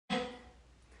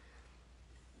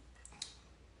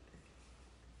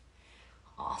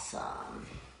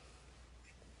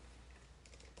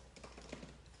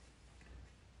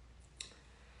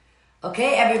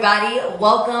Okay, everybody,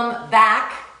 welcome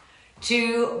back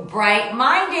to Bright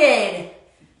Minded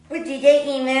with DJ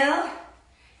Email,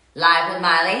 live with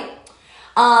Miley.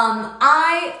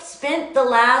 I spent the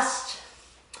last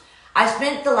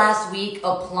week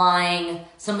applying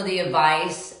some of the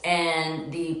advice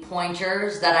and the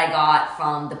pointers that I got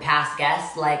from the past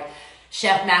guests, like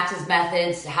Chef Max's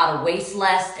methods, how to waste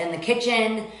less in the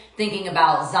kitchen, thinking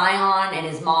about Zion and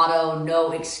his motto,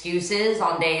 no excuses,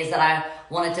 on days that I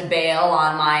wanted to bail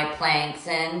on my planks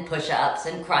and push-ups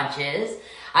and crunches.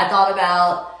 I thought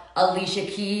about Alicia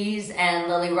Keys and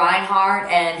Lily Reinhart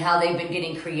and how they've been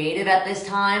getting creative at this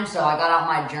time. So I got out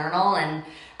my journal and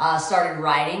started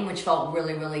writing, which felt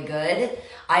really, really good.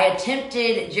 I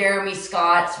attempted Jeremy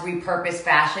Scott's Repurpose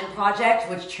Fashion project,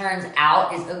 which turns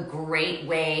out is a great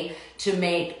way to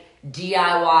make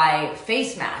DIY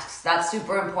face masks. That's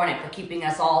super important for keeping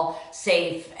us all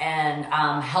safe and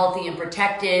healthy and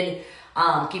protected,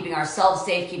 keeping ourselves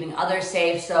safe, keeping others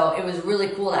safe. So it was really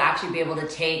cool to actually be able to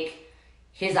take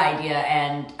his idea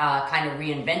and kind of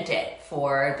reinvent it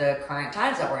for the current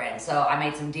times that we're in. So I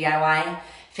made some DIY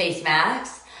face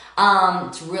masks.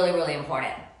 It's really, really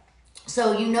important.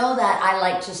 So you know that I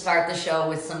like to start the show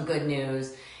with some good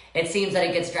news. It seems that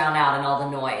it gets drowned out in all the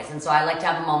noise. And so I like to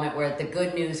have a moment where the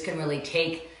good news can really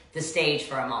take the stage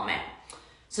for a moment.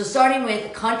 So starting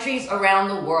with, countries around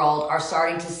the world are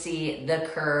starting to see the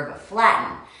curve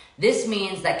flatten. This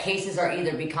means that cases are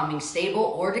either becoming stable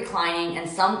or declining, and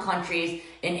some countries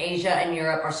in Asia and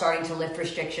Europe are starting to lift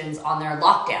restrictions on their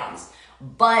lockdowns.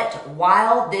 But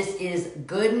while this is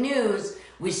good news,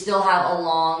 we still have a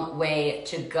long way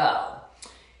to go.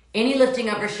 Any lifting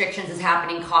of restrictions is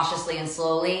happening cautiously and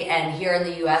slowly, and here in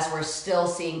the US, we're still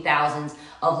seeing thousands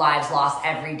of lives lost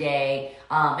every day.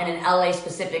 And in LA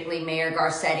specifically, Mayor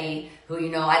Garcetti, who you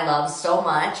know I love so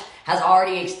much, has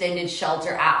already extended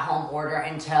shelter-at-home order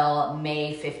until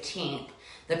May 15th.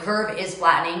 The curve is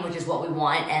flattening, which is what we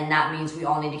want, and that means we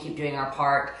all need to keep doing our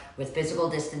part with physical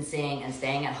distancing and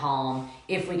staying at home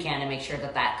if we can, to make sure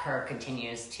that that curve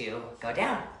continues to go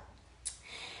down.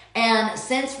 And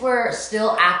since we're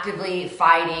still actively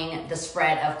fighting the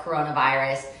spread of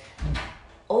coronavirus,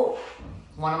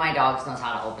 one of my dogs knows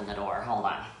how to open the door. Hold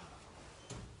on.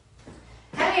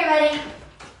 Come here, buddy.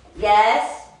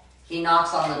 Yes? He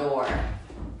knocks on the door.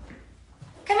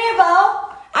 Come here,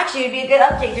 Bo. Actually, it'd be a good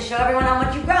update to show everyone how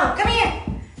much you've grown. Come here.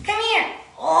 Come here.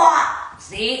 Oh,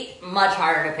 see? Much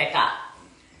harder to pick up.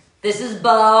 This is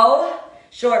Bo,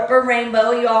 short for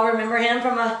Rainbow. You all remember him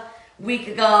from a week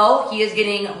ago. He is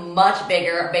getting much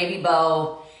bigger. Baby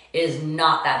Bo is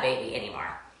not that baby anymore.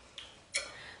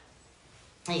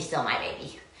 He's still my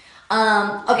baby.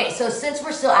 Okay, so since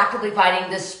we're still actively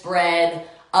fighting the spread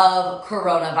of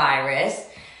coronavirus,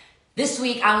 this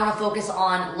week I want to focus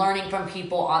on learning from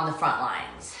people on the front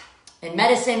lines. In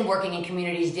medicine, working in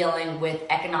communities dealing with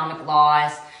economic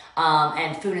loss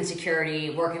and food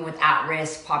insecurity, working with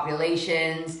at-risk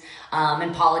populations,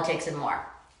 and politics and more.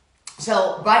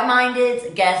 So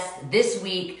Bright-Minded's guests this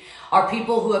week are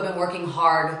people who have been working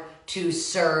hard to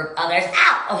serve others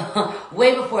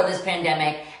way before this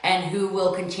pandemic, and who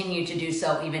will continue to do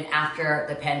so even after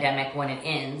the pandemic when it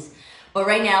ends. But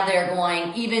right now they're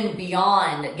going even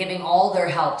beyond, giving all their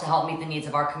help to help meet the needs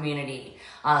of our community,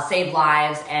 save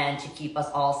lives, and to keep us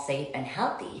all safe and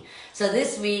healthy. So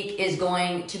this week is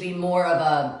going to be more of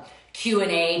a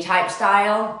Q&A type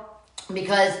style,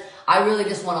 because I really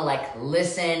just want to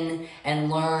listen and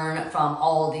learn from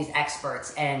all of these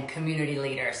experts and community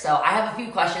leaders. So I have a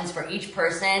few questions for each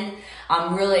person.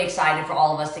 I'm really excited for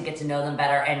all of us to get to know them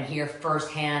better and hear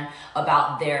firsthand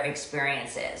about their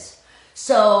experiences.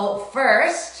 So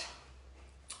first,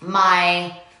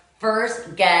 my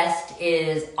first guest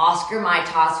is Oscar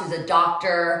Maitas, who's a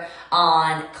doctor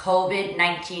on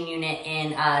COVID-19 unit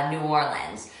in New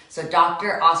Orleans. So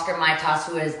Dr. Oscar Maitas,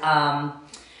 who's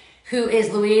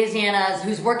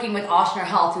working with Ochsner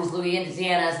Health, who's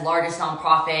Louisiana's largest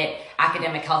nonprofit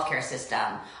academic healthcare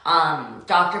system.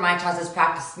 Dr. Maitas has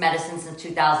practiced medicine since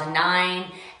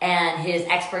 2009, and his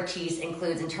expertise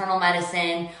includes internal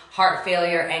medicine, heart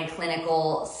failure, and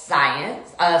clinical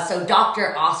science. So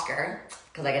Dr. Oscar,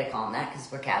 because I got to call him that because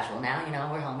we're casual now,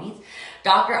 we're homies.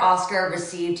 Dr. Oscar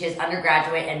received his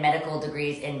undergraduate and medical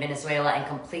degrees in Venezuela and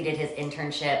completed his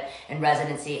internship and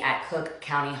residency at Cook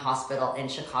County Hospital in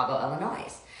Chicago,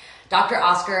 Illinois. Dr.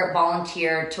 Oscar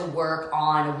volunteered to work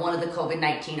on one of the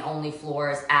COVID-19 only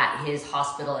floors at his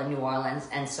hospital in New Orleans,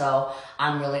 and so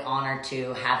I'm really honored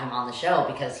to have him on the show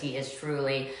because he is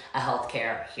truly a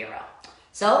healthcare hero.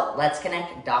 So let's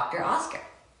connect Dr. Oscar.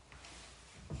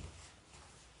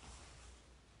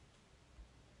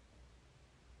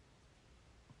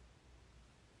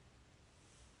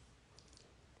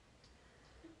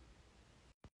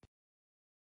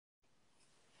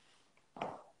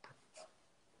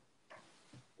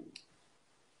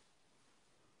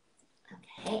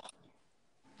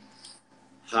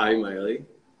 Hi, Miley. Can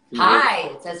you hear me? Hi,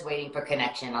 it says waiting for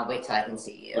connection. I'll wait till I can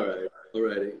see All you. right,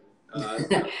 already.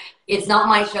 Uh, It's not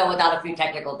my show without a few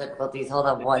technical difficulties. Hold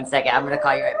on one second. I'm going to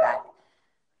call you right back.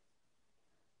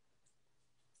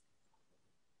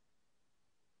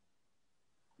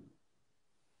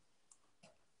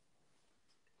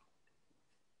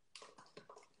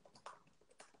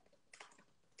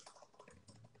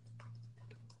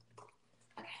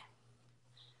 Okay.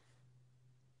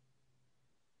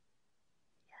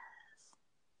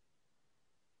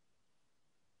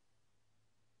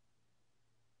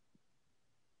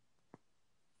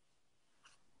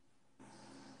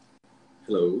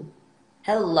 Hello.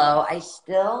 Hello. I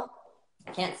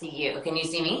can't see you. Can you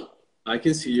see me? I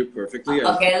can see you perfectly.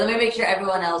 I Okay, let me make sure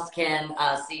everyone else can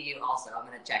see you also. I'm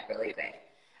going to check really quick.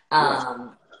 yes.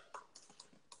 Um,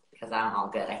 because I'm all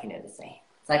good. I can do the same.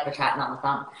 It's like we're chatting on the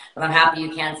phone. But I'm happy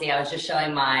you can see. I was just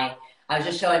showing my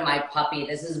puppy.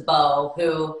 This is Bo,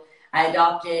 who I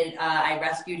adopted. I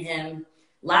rescued him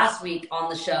last week on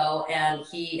the show, and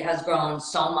he has grown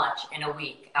so much in a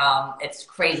week. It's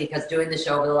crazy because doing the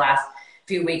show over the last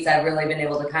few weeks, I've really been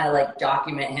able to kind of like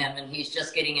document him, and he's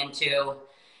just getting into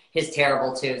his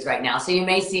terrible twos right now. So you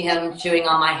may see him chewing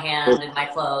on my hand and my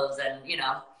clothes, and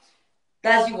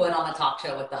as you would on a talk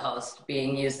show with the host,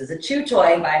 being used as a chew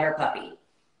toy by her puppy.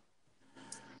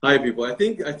 Hi, people. I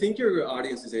think your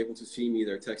audience is able to see me.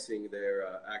 They're texting. They're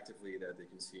actively that they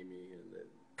can see me.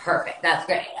 Perfect. That's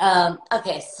great.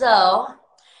 Okay, so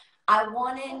I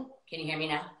wanted. Can you hear me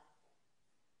now?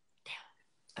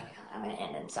 Damn. Okay, I'm gonna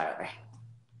end and start over.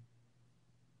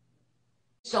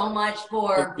 So much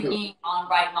for being on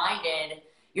Right Minded.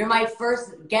 You're my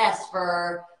first guest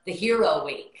for the Hero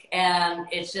Week, and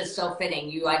it's just so fitting.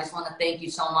 I just want to thank you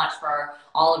so much for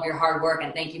all of your hard work,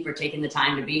 and thank you for taking the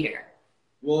time to be here.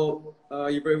 Well,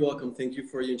 you're very welcome. Thank you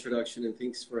for your introduction, and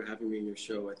thanks for having me in your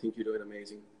show. I think you're doing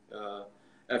amazing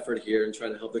effort here and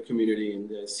trying to help the community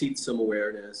and seed some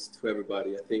awareness to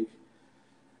everybody. I think,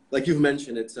 like you've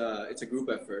mentioned, it's a group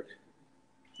effort.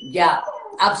 Yeah,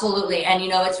 absolutely. And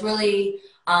it's really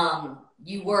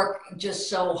you work just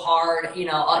so hard, oh,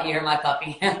 you hear my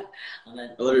puppy. I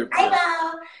love your Hi, voice.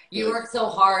 Bo. You Yes. work so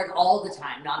hard all the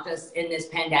time, not just in this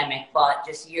pandemic, but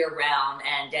just year round,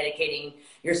 and dedicating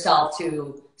yourself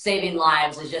to saving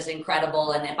lives is just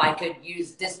incredible. And if I could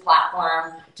use this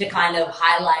platform to kind of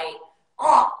highlight,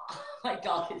 oh, my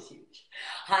dog is huge.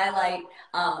 Highlight,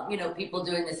 people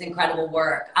doing this incredible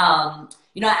work. I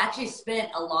actually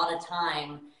spent a lot of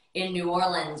time in New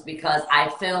Orleans because I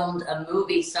filmed a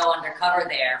movie So Undercover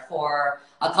there for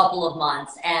a couple of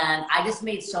months, and I just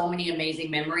made so many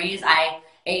amazing memories. I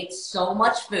ate so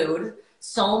much food,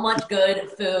 so much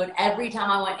good food. Every time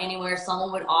I went anywhere,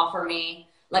 someone would offer me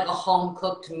like a home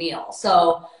cooked meal.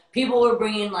 So people were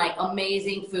bringing like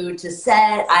amazing food to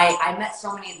set. I met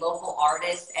so many local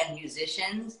artists and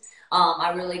musicians.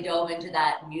 I really dove into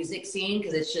that music scene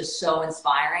because it's just so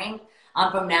inspiring. I'm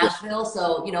from Nashville,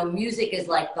 so music is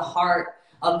like the heart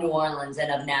of New Orleans and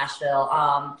of Nashville.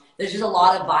 There's just a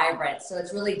lot of vibrance, so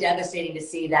it's really devastating to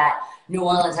see that New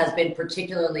Orleans has been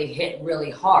particularly hit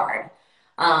really hard.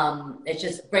 It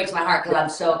just breaks my heart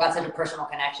because got such a personal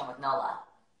connection with Nola.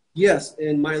 Yes,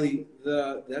 and Miley,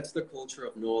 that's the culture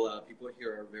of NOLA. People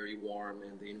here are very warm,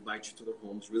 and they invite you to their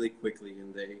homes really quickly,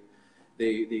 and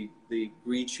they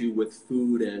greet you with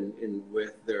food and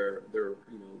with their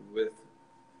with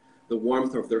the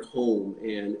warmth of their home.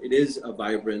 And it is a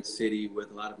vibrant city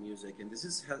with a lot of music, and this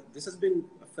has been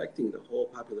affecting the whole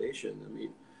population. I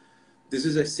mean, this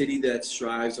is a city that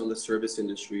strives on the service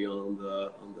industry, on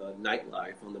the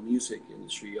nightlife, on the music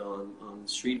industry, on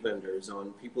street vendors,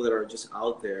 on people that are just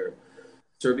out there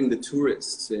serving the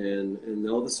tourists. And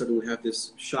all of a sudden we have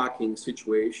this shocking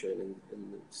situation,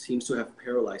 and it seems to have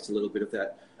paralyzed a little bit of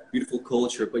that beautiful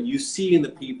culture. But you see in the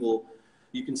people,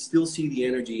 you can still see the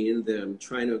energy in them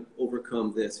trying to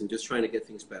overcome this and just trying to get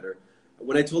things better.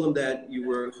 When I told them that you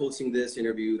were hosting this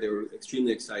interview, they were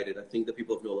extremely excited. I think the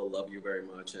people of NOLA love you very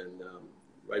much, and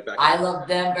right back at I love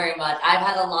them very much. I've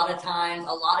had a lot of times,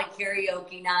 a lot of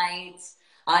karaoke nights.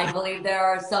 I believe there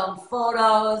are some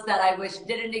photos that I wish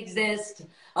didn't exist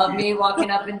of me walking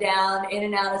up and down, in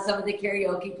and out of some of the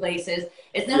karaoke places.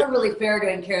 It's you. never really fair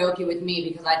doing karaoke with me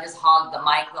because I just hog the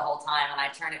mic the whole time, and I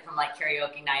turn it from like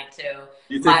karaoke night to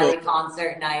You take Miley over.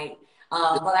 concert night.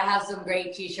 But I have some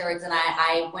great t-shirts, and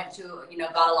I went to,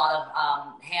 got a lot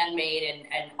of handmade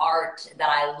and art that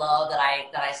I love, that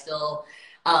I still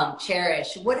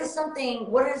cherish. What is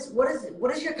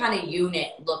your kind of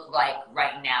unit look like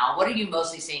right now? What are you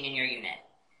mostly seeing in your unit?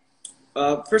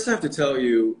 First, I have to tell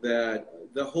you that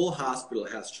the whole hospital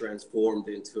has transformed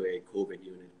into a COVID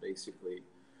unit, basically.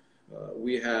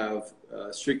 We have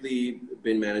strictly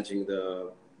been managing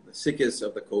the sickest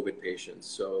of the COVID patients.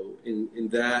 So in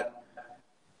that,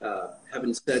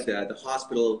 having said that, the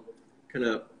hospital kind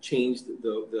of changed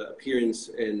the appearance,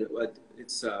 and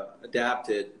it's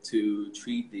adapted to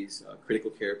treat these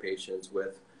critical care patients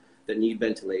that need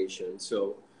ventilation.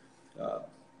 So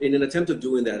in an attempt of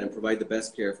doing that and provide the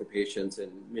best care for patients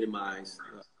and minimize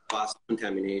cross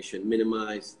contamination,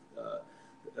 minimize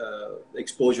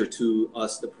exposure to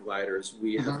us, the providers,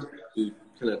 we have to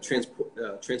kind of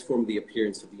transform the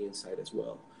appearance of the inside as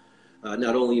well.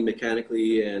 Not only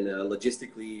mechanically and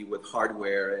logistically with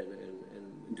hardware and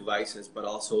devices, but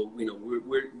also, you know,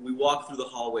 we walk through the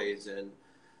hallways, and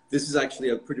this is actually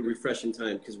a pretty refreshing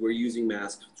time because we're using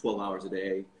masks 12 hours a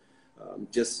day.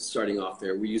 Just starting off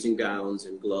there, we're using gowns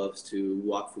and gloves to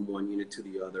walk from one unit to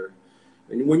the other.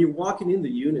 And when you're walking in the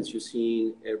units, you're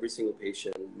seeing every single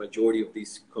patient. Majority of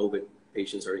these COVID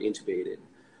patients are intubated.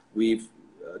 We've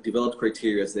developed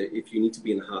criteria that if you need to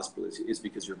be in the hospital, it's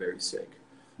because you're very sick,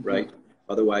 right?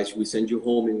 Otherwise, we send you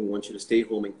home and we want you to stay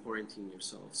home and quarantine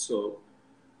yourself. So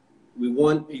we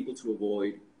want people to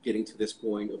avoid getting to this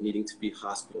point of needing to be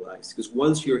hospitalized, because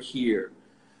once you're here,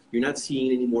 you're not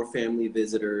seeing any more family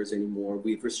visitors anymore.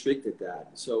 We've restricted that.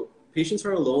 So patients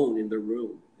are alone in their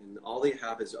room, and all they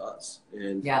have is us.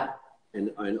 And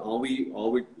and all we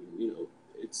you know,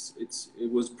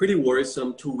 it was pretty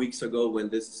worrisome 2 weeks ago when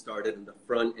this started in the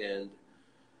front end,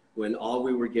 when all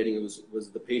we were getting was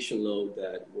the patient load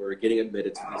that were getting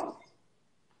admitted to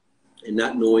these, and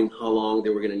not knowing how long they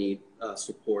were going to need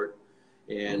support.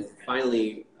 And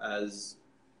finally, as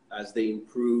they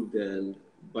improved and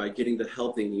by getting the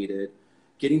help they needed,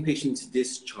 getting patients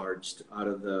discharged out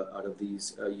of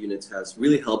these units has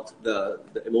really helped the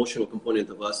emotional component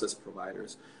of us as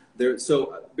providers.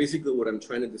 So basically what I'm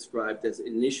trying to describe is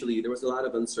initially there was a lot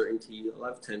of uncertainty, a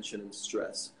lot of tension and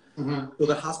stress. So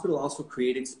the hospital also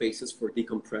created spaces for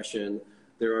decompression.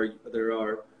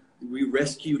 We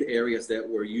rescued areas that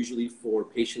were usually for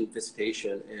patient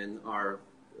visitation and our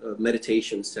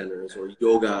meditation centers or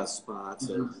yoga spots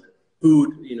and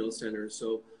food, you know, centers.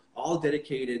 So all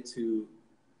dedicated to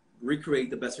recreate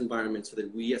the best environment so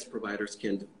that we as providers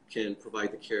can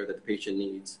provide the care that the patient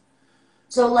needs.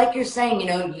 So like you're saying, you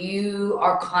know, you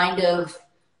are kind of,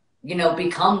 you know,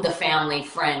 become the family,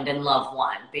 friend, and loved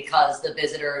one because the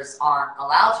visitors aren't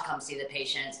allowed to come see the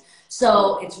patients.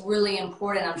 So it's really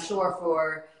important, I'm sure,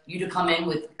 for you to come in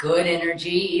with good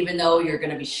energy, even though you're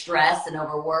going to be stressed and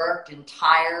overworked and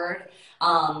tired.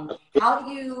 How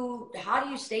do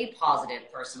you stay positive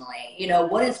personally? You know,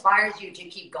 what inspires you to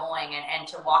keep going and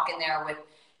to walk in there with,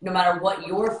 no matter what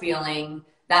you're feeling,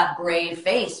 that brave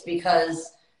face,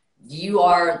 because you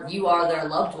are their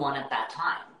loved one at that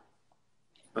time.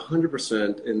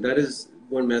 100%. And that is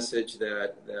one message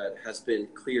that has been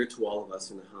clear to all of us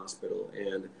in the hospital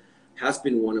and has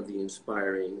been one of the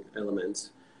inspiring elements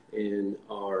in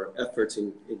our efforts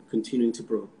in continuing to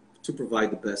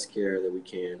provide the best care that we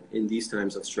can in these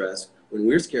times of stress, when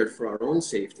we're scared for our own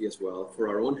safety as well, for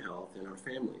our own health and our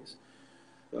families.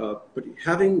 But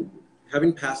having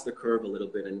passed the curve a little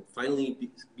bit and finally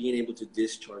being able to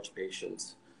discharge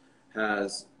patients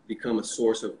has become a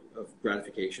source of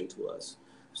gratification to us.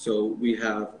 So we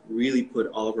have really put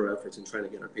all of our efforts in trying to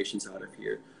get our patients out of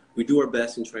here. We do our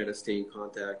best in trying to stay in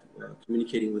contact,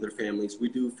 communicating with their families. We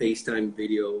do FaceTime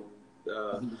video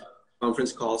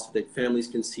conference calls so that families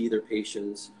can see their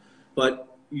patients.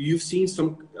 But you've seen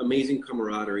some amazing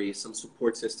camaraderie, some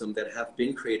support system that have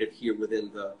been created here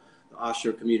within the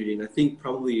Osher community. And I think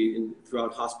probably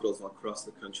throughout hospitals all across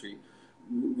the country,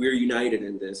 we're united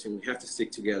in this, and we have to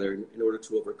stick together in order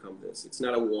to overcome this. It's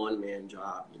not a one-man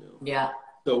job, you know. Yeah.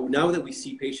 So now that we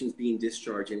see patients being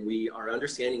discharged and we are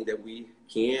understanding that we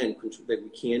can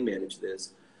manage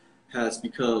this, has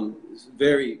become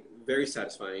very, very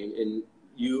satisfying. And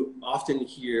you often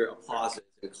hear applause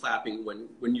and clapping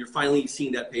when you're finally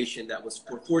seeing that patient that was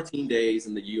for 14 days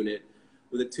in the unit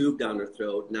with a tube down their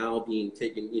throat, now being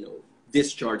taken, you know,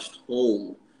 discharged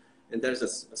home. And that is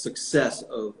a success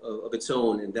of its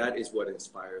own, and that is what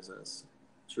inspires us.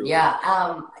 Truly.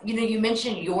 Yeah, you know, you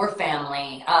mentioned your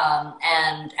family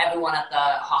and everyone at the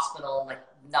hospital, like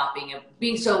not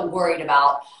being so worried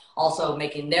about also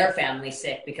making their family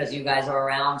sick because you guys are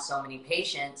around so many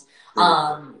patients.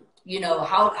 You know,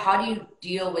 how do you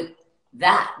deal with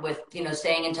that? With, you know,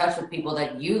 staying in touch with people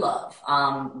that you love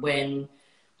when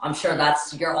I'm sure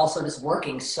you're also just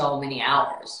working so many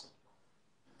hours.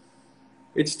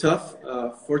 It's tough.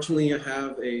 Fortunately, I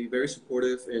have a very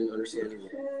supportive and understanding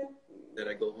that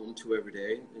I go home to every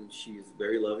day, and she is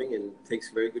very loving and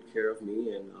takes very good care of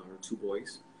me and our two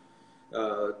boys.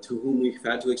 to whom we've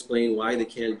had to explain why they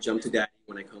can't jump to daddy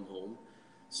when I come home.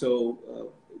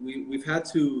 So we've had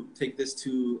to take this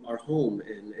to our home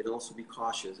and also be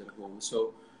cautious at home.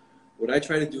 So what I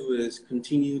try to do is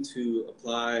continue to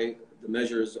apply the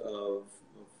measures of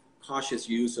cautious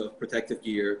use of protective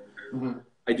gear. Mm-hmm.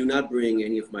 I do not bring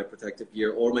any of my protective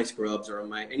gear or my scrubs or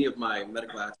any of my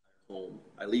medical attire home.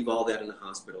 I leave all that in the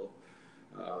hospital.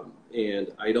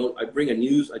 And I bring a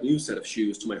new set of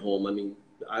shoes to my home. I mean,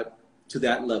 to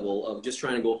that level of just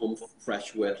trying to go home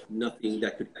fresh with nothing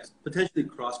that could potentially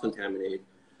cross-contaminate.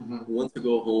 Mm-hmm. Once I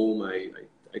go home, I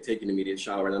take an immediate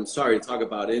shower. And I'm sorry to talk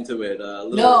about intimate.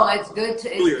 No, it's good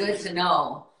to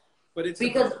know. But it's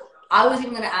because I was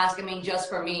even going to ask, I mean, just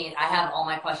for me, I have all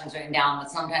my questions written down, but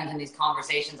sometimes in these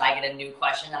conversations, I get a new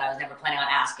question that I was never planning on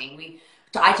asking.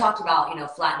 I talked about, you know,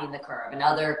 flattening the curve and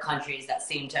other countries that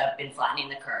seem to have been flattening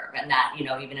the curve, and that, you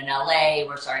know, even in LA,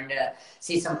 we're starting to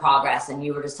see some progress, and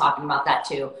you were just talking about that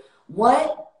too.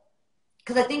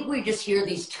 Because I think we just hear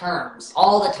these terms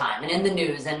all the time and in the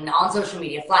news and on social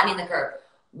media, flattening the curve.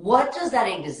 What does that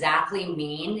exactly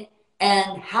mean?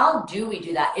 And how do we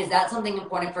do that? Is that something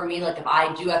important for me? Like if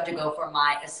I do have to go for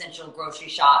my essential grocery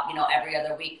shop, you know, every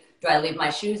other week, do I leave my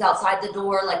shoes outside the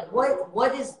door? Like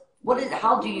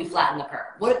how do you flatten the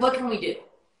curve? What can we do?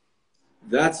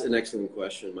 That's an excellent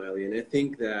question, Miley. And I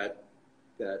think that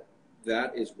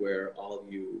is where all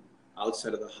of you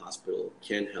outside of the hospital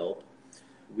can help.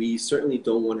 We certainly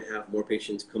don't want to have more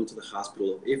patients come to the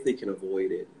hospital if they can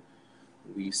avoid it.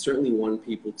 We certainly want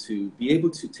people to be able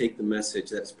to take the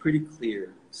message that's pretty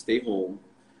clear: stay home,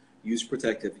 use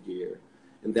protective gear.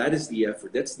 And that is the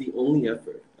effort. That's the only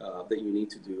effort that you need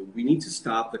to do. We need to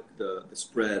stop the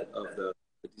spread of the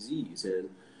disease. And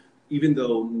even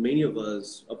though many of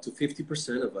us, up to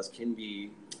 50% of us, can be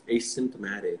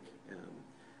asymptomatic,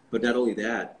 but not only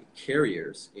that,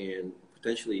 carriers and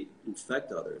potentially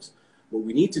infect others, what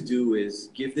we need to do is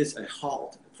give this a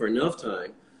halt for enough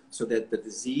time so that the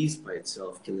disease by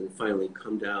itself can then finally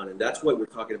come down. And that's what we're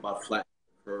talking about, flattening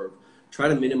the curve. Try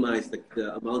to minimize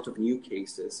the amount of new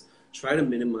cases. Try to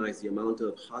minimize the amount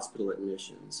of hospital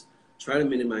admissions. Try to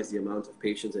minimize the amount of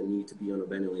patients that need to be on a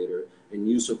ventilator and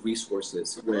use of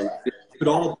resources when it could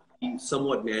all be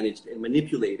somewhat managed and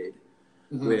manipulated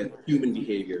with human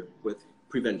behavior, with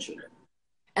prevention.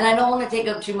 And I don't want to take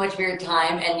up too much of your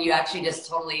time, and you actually just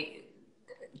totally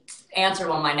answered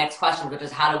one of my next questions, which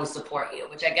is how do we support you?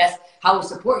 Which I guess how we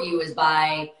support you is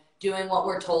by doing what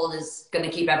we're told is going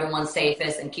to keep everyone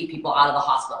safest and keep people out of the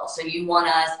hospital. So you want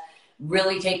us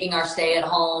really taking our stay at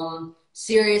home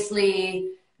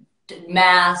seriously,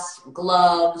 masks,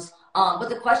 gloves. But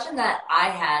the question that I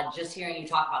had just hearing you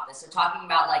talk about this, so talking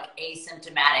about like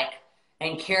asymptomatic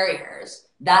and carriers,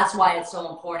 that's why it's so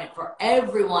important for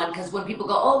everyone. Because when people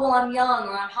go, oh, well, I'm young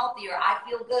or I'm healthy or I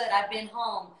feel good, I've been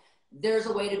home, there's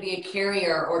a way to be a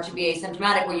carrier or to be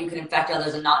asymptomatic where you can infect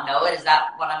others and not know it. Is that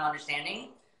what I'm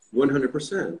understanding?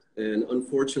 100%. And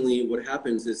unfortunately, what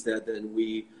happens is that then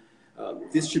we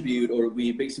distribute, or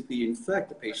we basically infect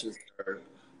the patients that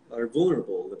are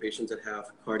vulnerable, the patients that have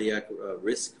cardiac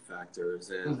risk factors.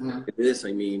 And in this,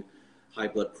 I mean high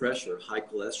blood pressure, high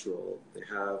cholesterol, they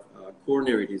have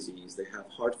coronary disease, they have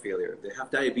heart failure, they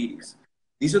have diabetes.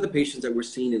 These are the patients that we're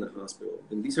seeing in the hospital.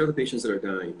 And these are the patients that are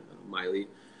dying, Miley.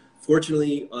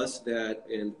 Fortunately,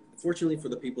 fortunately for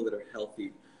the people that are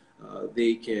healthy,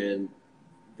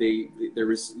 they're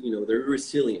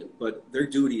resilient, but their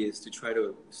duty is to try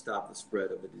to stop the spread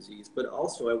of the disease. But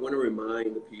also, I want to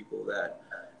remind the people that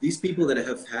these people that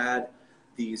have had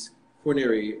these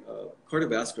coronary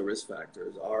cardiovascular risk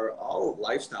factors are all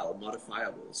lifestyle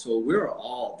modifiable. So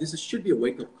this should be a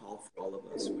wake-up call for all of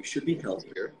us. We should be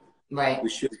healthier. Right.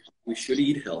 We should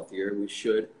eat healthier. We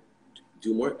should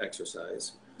do more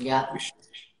exercise. Yeah.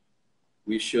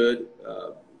 We should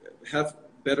have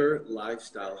better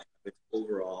lifestyle habits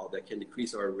overall that can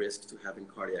decrease our risk to having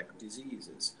cardiac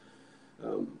diseases.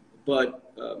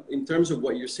 But in terms of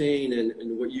what you're saying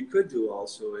and what you could do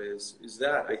also is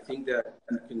that I think that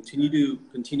you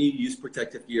continue to use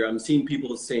protective gear. I'm seeing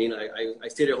people saying, I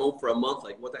stayed at home for a month,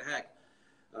 like what the heck?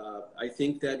 I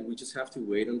think that we just have to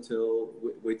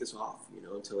wait this off,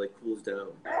 until it cools down.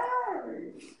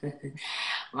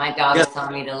 My dog is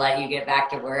telling me to let you get back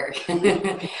to work.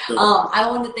 I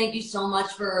want to thank you so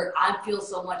much I feel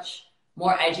so much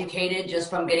more educated just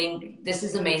from this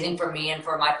is amazing for me and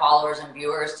for my followers and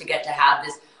viewers to get to have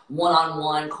this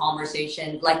one-on-one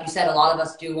conversation. Like you said, a lot of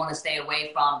us do want to stay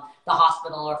away from the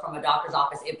hospital or from a doctor's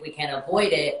office if we can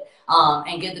avoid it,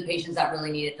 and give the patients that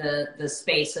really need it the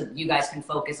space so you guys can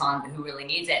focus on who really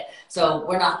needs it. So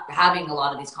we're not having a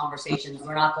lot of these conversations.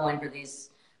 We're not going for these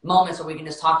moments where we can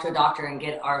just talk to a doctor and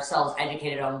get ourselves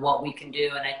educated on what we can do.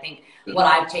 And I think what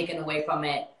I've taken away from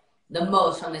it the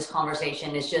most from this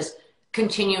conversation is just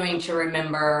continuing to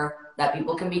remember that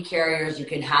people can be carriers, you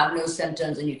can have no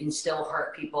symptoms, and you can still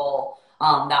hurt people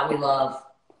that we love.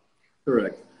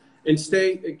 Correct. And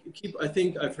keep, I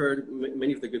think I've heard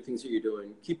many of the good things that you're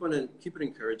doing. Keep on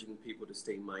encouraging people to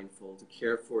stay mindful, to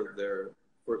care for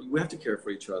we have to care for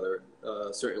each other,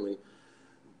 certainly.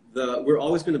 We're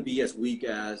always going to be as weak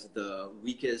as the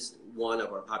weakest one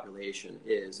of our population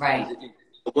is. Right.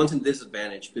 The ones in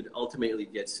disadvantage could ultimately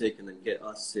get sick and then get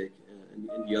us sick and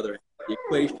the other end of the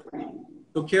equation.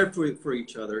 So care for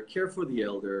each other, care for the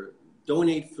elder,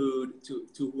 donate food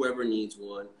to whoever needs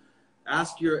one.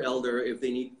 Ask your elder if they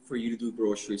need for you to do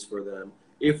groceries for them.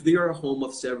 If they are a home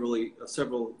of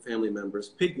several family members,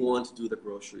 pick one to do the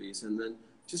groceries, and then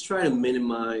just try to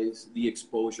minimize the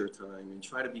exposure time and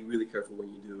try to be really careful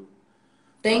when you do.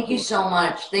 Thank you so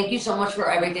much. Thank you so much for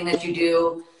everything that you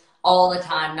do all the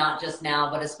time, not just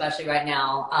now, but especially right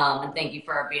now. And thank you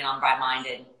for being on Bright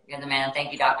Minded. You're the man.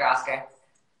 Thank you, Dr. Oscar.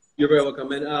 You're very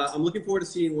welcome. And I'm looking forward to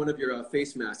seeing one of your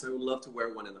face masks. I would love to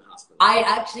wear one in the hospital. I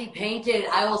actually painted,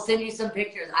 I will send you some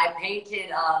pictures. I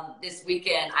painted this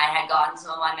weekend. I had gotten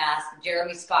some of my masks.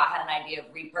 Jeremy Scott had an idea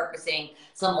of repurposing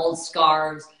some old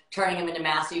scarves, turning them into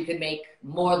masks so you could make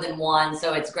more than one.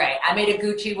 So it's great. I made a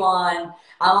Gucci one.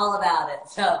 I'm all about it.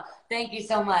 So thank you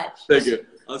so much. Thank you.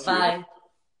 I'll see Bye. you.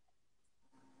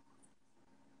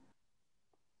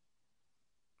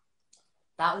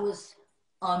 That was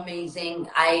amazing.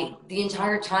 The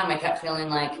entire time I kept feeling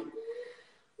like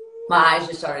my eyes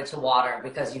just started to water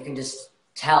because you can just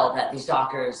tell that these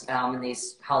doctors and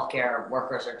these healthcare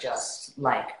workers are just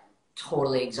like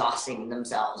totally exhausting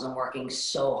themselves and working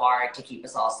so hard to keep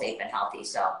us all safe and healthy.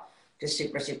 So just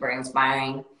super, super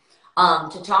inspiring.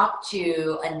 To talk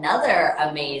to another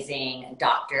amazing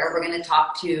doctor, we're going to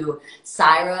talk to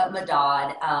Cyrus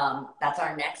Madad. That's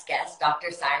our next guest,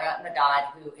 Dr. Cyrus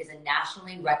Madad, who is a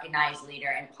nationally recognized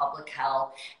leader in public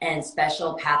health and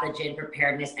special pathogen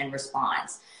preparedness and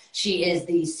response. She is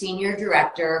the Senior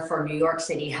Director for New York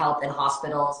City Health and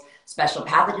Hospitals Special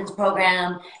Pathogens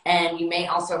Program, and you may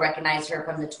also recognize her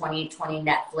from the 2020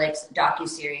 Netflix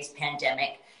docuseries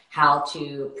Pandemic: How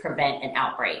to Prevent an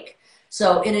Outbreak.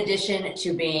 So in addition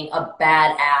to being a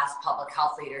badass public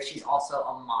health leader, she's also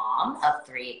a mom of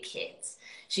 3 kids.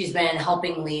 She's been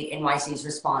helping lead NYC's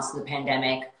response to the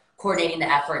pandemic, coordinating the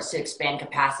efforts to expand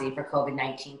capacity for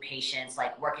COVID-19 patients,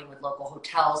 like working with local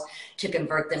hotels to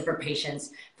convert them for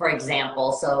patients, for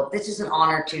example. So this is an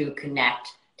honor to connect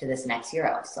to this next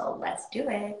hero. So let's do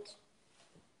it.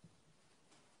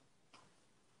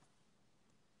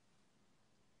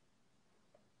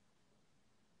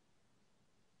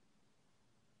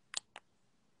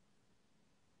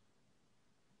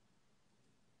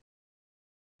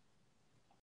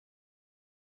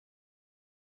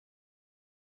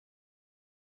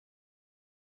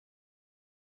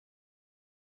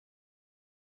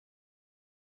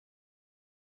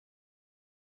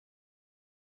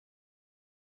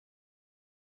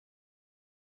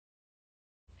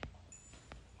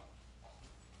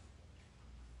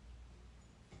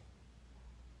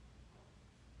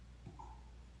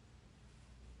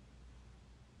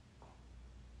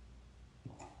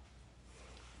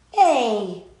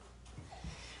 Hey.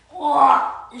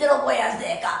 Oh, little boy has the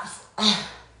hiccups.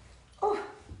 Oh.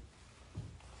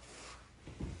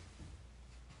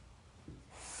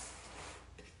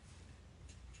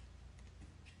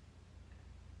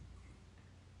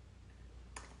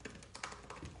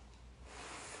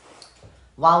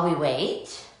 While we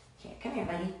wait, here, come here,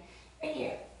 buddy. Right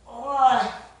here.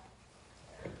 Oh.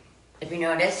 If you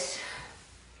notice,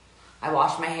 I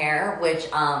washed my hair, which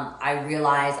I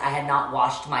realized I had not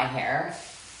washed my hair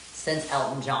since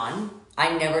Elton John.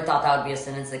 I never thought that would be a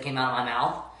sentence that came out of my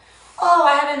mouth. Oh,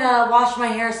 I haven't washed my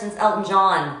hair since Elton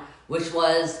John, which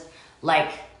was like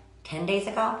 10 days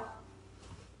ago.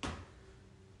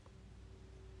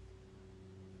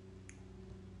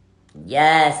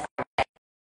 Yes.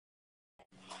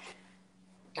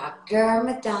 Dr.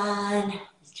 Madad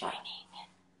is joining.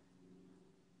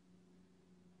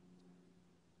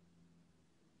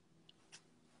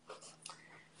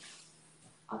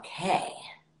 Okay.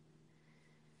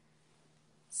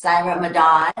 Cyrus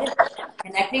Madad,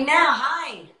 connecting now.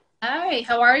 Hi. Hi,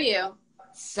 how are you?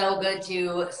 So good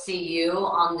to see you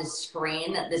on the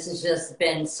screen. This has just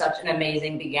been such an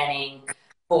amazing beginning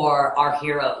for our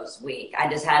Heroes Week. I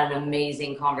just had an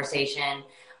amazing conversation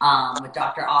with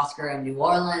Dr. Oscar in New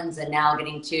Orleans, and now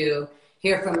getting to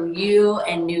hear from you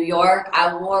in New York.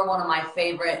 I wore one of my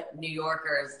favorite New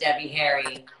Yorkers, Debbie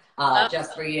Harry,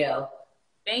 just for you.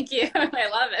 Thank you. I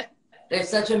love it. There's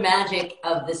such a magic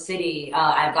of the city.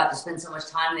 I've got to spend so much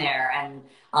time there,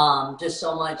 and just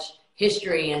so much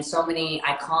history and so many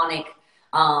iconic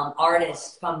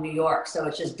artists from New York. So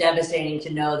it's just devastating to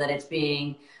know that it's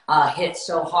being hit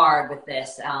so hard with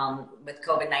this, with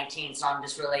COVID-19. So I'm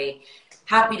just really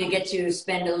happy to get to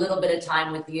spend a little bit of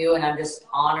time with you, and I'm just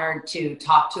honored to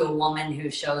talk to a woman who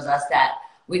shows us that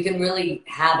we can really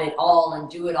have it all and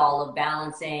do it all, of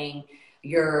balancing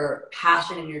your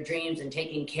passion and your dreams and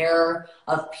taking care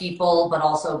of people, but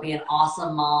also be an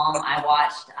awesome mom. I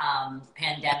watched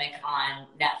Pandemic on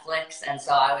Netflix, and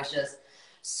so I was just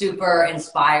super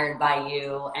inspired by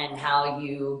you and how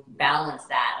you balance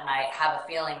that. And I have a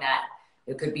feeling that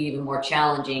it could be even more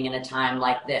challenging in a time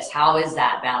like this. How is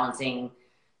that, balancing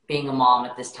being a mom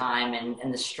at this time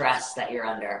and the stress that you're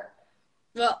under?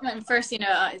 Well, and first,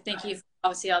 thank you for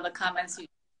obviously all the comments you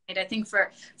made. I think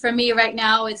for me right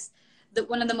now, it's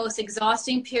one of the most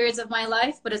exhausting periods of my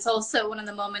life, but it's also one of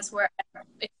the moments where I'm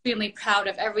extremely proud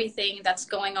of everything that's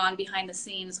going on behind the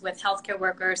scenes with healthcare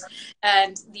workers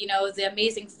and, the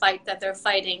amazing fight that they're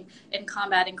fighting in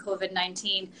combating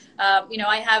COVID-19.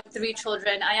 I have 3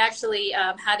 children. I actually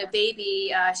had a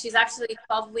baby. She's actually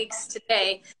 12 weeks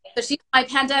today. So she's my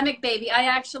pandemic baby. I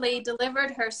actually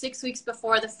delivered her 6 weeks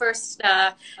before the first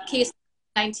case of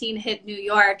 19 hit New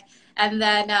York. And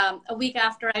then a week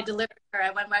after I delivered her,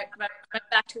 I went right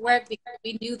back to work because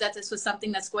we knew that this was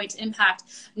something that's going to impact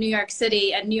New York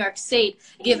City and New York State,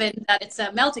 given that it's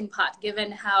a melting pot,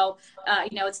 given how,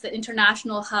 it's the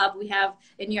international hub we have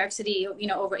in New York City,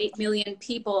 over 8 million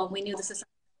people, and we knew this is something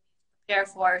to prepare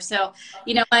for. So,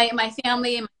 my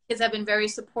family and my kids have been very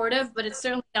supportive, but it's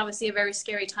certainly obviously a very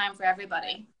scary time for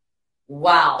everybody.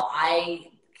 Wow. I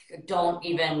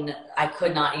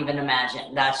could not even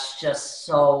imagine. That's just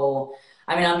so,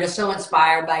 I'm just so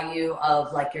inspired by you,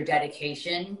 of like your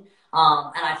dedication.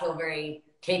 And I feel very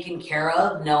taken care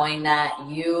of knowing that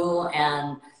you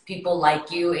and people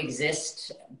like you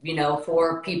exist,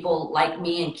 for people like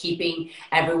me, and keeping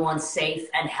everyone safe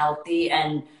and healthy,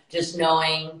 and just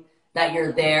knowing that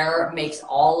you're there makes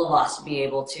all of us be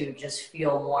able to just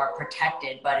feel more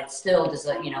protected. But it's still just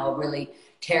a really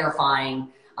terrifying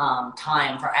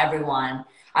time for everyone.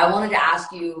 I wanted to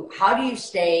ask you, how do you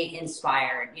stay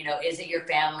inspired? Is it your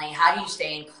family? How do you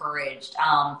stay encouraged?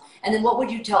 And then what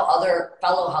would you tell other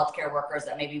fellow healthcare workers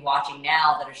that may be watching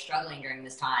now that are struggling during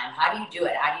this time? How do you do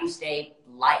it? How do you stay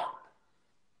light?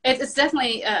 It's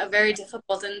definitely very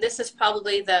difficult, and this is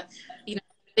probably the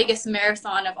biggest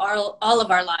marathon of all of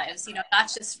our lives.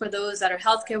 Not just for those that are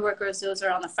healthcare workers, those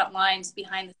are on the front lines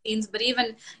behind the scenes, but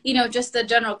even just the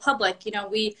general public.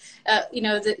 The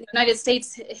United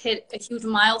States hit a huge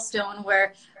milestone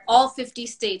where all 50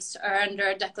 states are under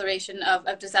a declaration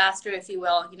of disaster, if you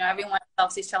will. Everyone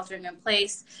obviously sheltering in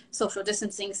place, social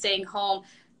distancing, staying home.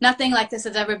 Nothing like this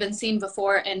has ever been seen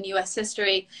before in U.S.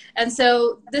 history. And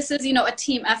so this is, a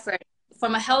team effort.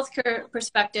 From a healthcare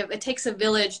perspective, it takes a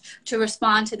village to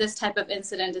respond to this type of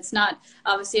incident. It's not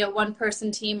obviously a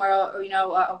one-person team or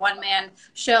a one-man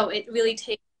show. It really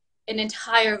takes an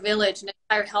entire village, an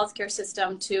entire healthcare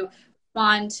system to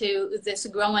respond to this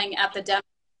growing epidemic.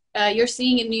 You're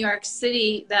seeing in New York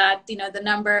City that the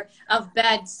number of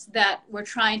beds that we're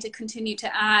trying to continue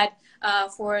to add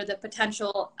for the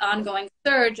potential ongoing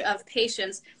surge of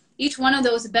patients. Each one of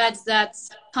those beds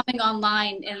that's coming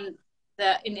online in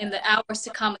the hours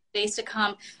to come, days to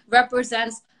come,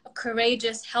 represents a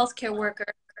courageous healthcare worker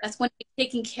that's going to be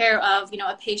taking care of,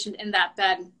 a patient in that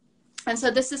bed. And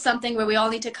so this is something where we all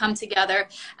need to come together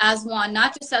as one,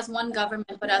 not just as one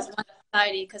government, but as one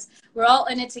society, because we're all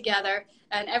in it together,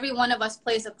 and every one of us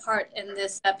plays a part in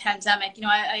this pandemic.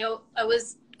 I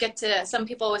always get to, some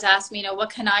people always ask me, what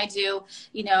can I do,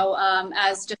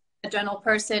 as just a general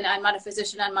person. I'm not a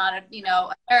physician, I'm not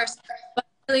a nurse, but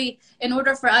in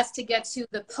order for us to get to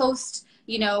the post,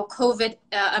 COVID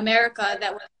America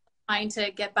that we're trying to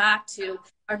get back to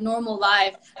our normal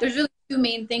life, there's really 2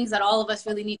 main things that all of us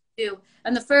really need to do.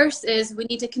 And the first is we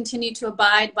need to continue to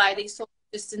abide by these social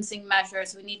distancing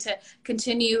measures. We need to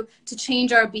continue to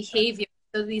change our behavior.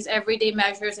 So these everyday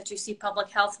measures that you see public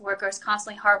health workers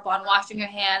constantly harp on, washing your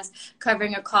hands,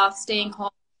 covering your cough, staying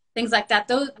home, things like that.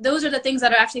 Those are the things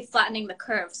that are actually flattening the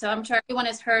curve. So I'm sure everyone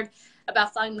has heard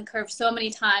about flattening the curve so many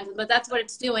times, but that's what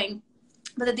it's doing.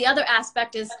 But the other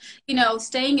aspect is,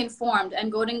 staying informed and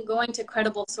going to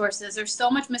credible sources. There's so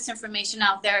much misinformation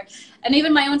out there. And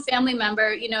even my own family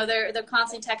member, they're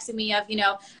constantly texting me of,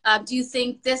 do you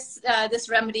think this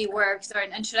remedy works?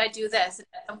 And should I do this? It's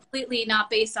completely not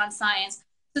based on science.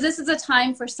 So this is a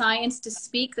time for science to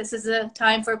speak. This is a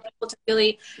time for people to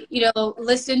really,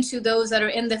 listen to those that are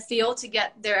in the field to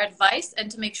get their advice and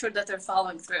to make sure that they're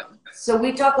following through. So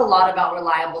we talk a lot about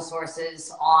reliable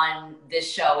sources on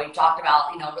this show. We've talked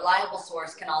about, reliable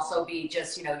source can also be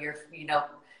just,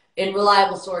 in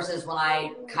reliable sources, when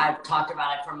I kind of talked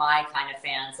about it for my kind of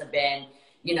fans, have been,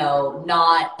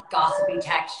 not gossipy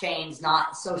text chains,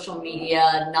 not social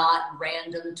media, not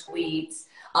random tweets,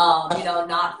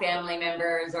 not family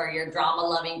members or your drama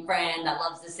loving friend that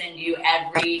loves to send you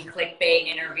every clickbait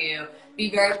interview. Be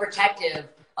very protective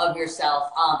of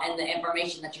yourself and the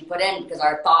information that you put in, because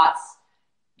our thoughts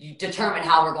determine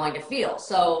how we're going to feel.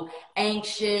 So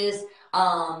anxious,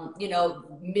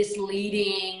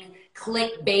 misleading,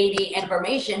 clickbaity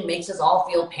information makes us all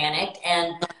feel panicked.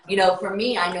 And, for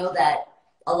me, I know that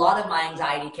a lot of my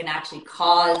anxiety can actually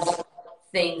cause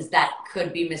things that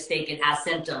could be mistaken as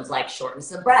symptoms, like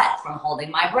shortness of breath from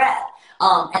holding my breath,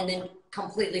 and then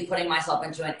completely putting myself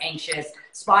into an anxious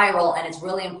spiral. And it's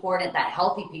really important that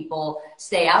healthy people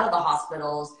stay out of the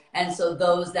hospitals, and so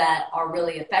those that are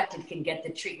really affected can get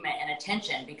the treatment and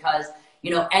attention, because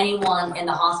anyone in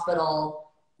the hospital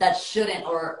that shouldn't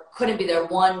or couldn't be there,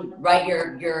 one, right,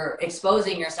 you're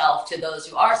exposing yourself to those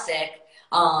who are sick,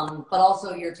 but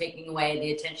also you're taking away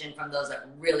the attention from those that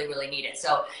really, really need it.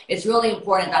 So it's really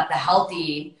important that the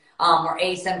healthy or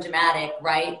asymptomatic,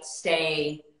 right,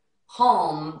 stay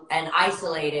home and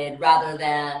isolated, rather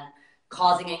than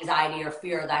causing anxiety or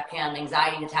fear.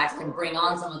 Anxiety attacks can bring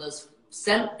on some of those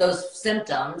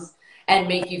symptoms and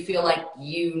make you feel like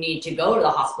you need to go to the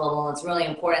hospital. And it's really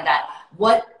important that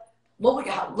what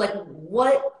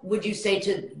would you say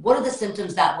to, what are the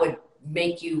symptoms that would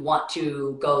make you want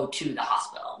to go to the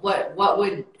hospital?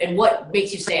 What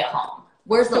makes you stay at home?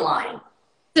 Where's the line?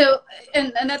 So,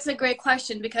 and that's a great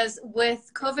question, because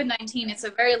with COVID-19, it's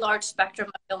a very large spectrum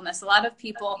of illness. A lot of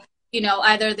people,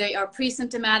 either they are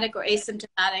pre-symptomatic or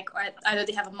asymptomatic, or either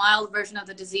they have a mild version of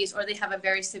the disease or they have a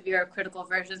very severe or critical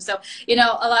version. So, a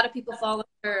lot of people fall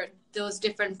under those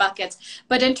different buckets.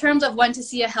 But in terms of when to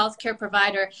see a healthcare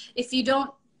provider, if you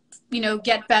don't,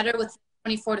 get better with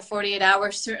 24 to 48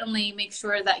 hours, certainly make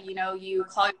sure that, you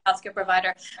call your healthcare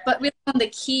provider. But really, one of the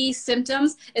key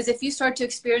symptoms is if you start to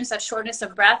experience that shortness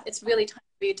of breath, it's really time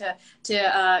for you to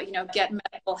get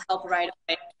medical help right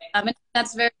away. And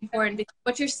that's very important, because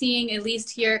what you're seeing, at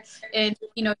least here in,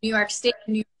 New York State,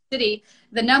 New York City,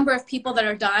 the number of people that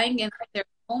are dying in their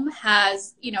home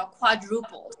has,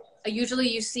 quadrupled. Usually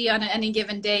you see on any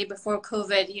given day before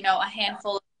COVID, a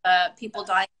handful of people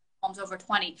dying in homes, over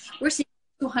 20. We're seeing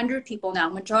 200 people now,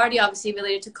 majority obviously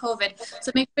related to COVID.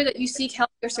 So make sure that you seek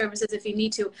healthcare services if you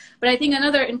need to. But I think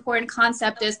another important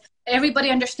concept is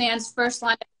everybody understands first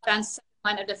line of defense, second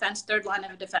line of defense, third line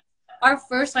of defense. Our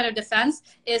first line of defense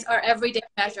is our everyday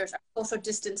measures, our social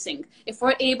distancing. If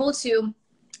we're able to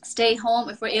stay home,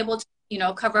 if we're able to,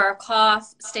 cover our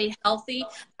cough, stay healthy,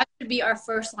 that should be our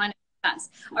first line of defense.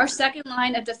 Our second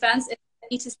line of defense is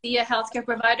need to see a healthcare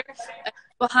provider,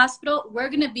 a hospital. We're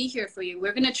going to be here for you.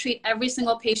 We're going to treat every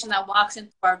single patient that walks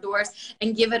into our doors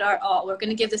and give it our all. We're going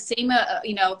to give the same,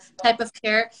 type of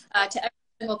care to every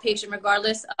single patient,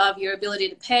 regardless of your ability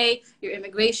to pay, your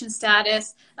immigration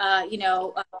status,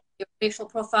 your racial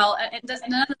profile. And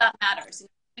none of that matters.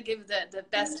 We're going to give the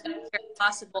best care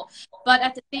possible. But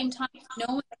at the same time,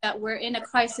 knowing that we're in a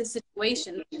crisis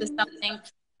situation, this is something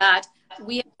that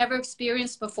we have never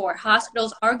experienced before.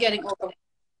 Hospitals are getting overwhelmed.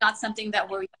 Not something that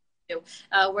we're used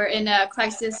to. We're in a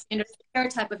crisis standard care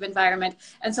type of environment.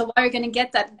 And so while you're going to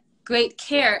get that great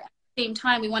care, at the same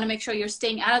time, we want to make sure you're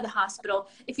staying out of the hospital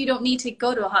if you don't need to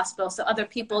go to a hospital. So other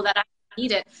people that actually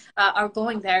need it are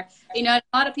going there. A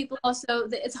lot of people also,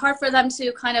 it's hard for them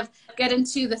to kind of get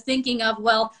into the thinking of,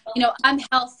 well, I'm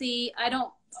healthy. I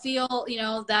don't feel,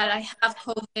 that I have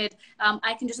COVID.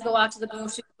 I can just go out to the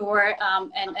grocery store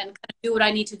and kind of do what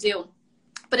I need to do.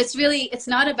 But it's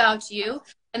not about you.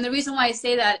 And the reason why I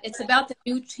say that, it's about the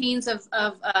new chains of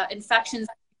infections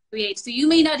that it creates. So you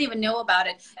may not even know about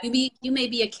it. You may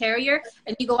be a carrier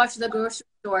and you go out to the grocery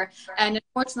store, and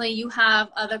unfortunately you have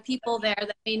other people there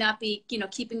that may not be,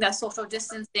 keeping that social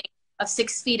distancing of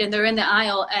 6 feet, and they're in the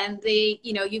aisle, and they,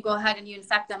 you go ahead and you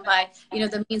infect them by,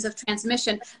 the means of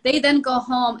transmission. They then go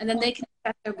home, and then they can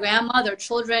infect their grandma, their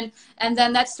children, and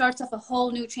then that starts off a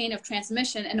whole new chain of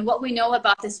transmission. And what we know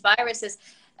about this virus is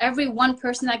every one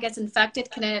person that gets infected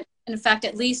can infect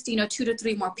at least, 2 to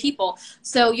 3 more people.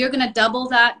 So you're going to double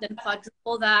that, then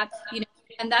quadruple that,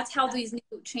 and that's how these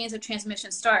new chains of transmission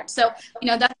start. So,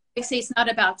 that's why they say it's not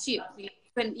about you. You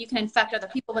can infect other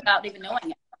people without even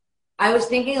knowing it. I was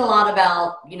thinking a lot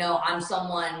about, I'm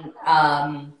someone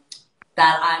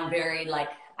that I'm very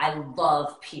I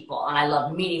love people and I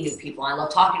love meeting new people. I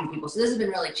love talking to people. So this has been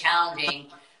really challenging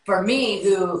for me,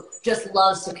 who just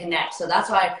loves to connect. So that's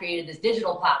why I created this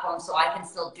digital platform, so I can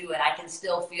still do it. I can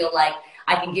still feel like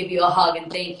I can give you a hug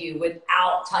and thank you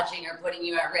without touching or putting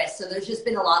you at risk. So there's just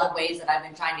been a lot of ways that I've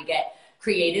been trying to get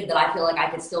creative that I feel like I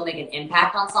could still make an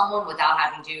impact on someone without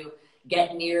having to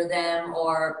get near them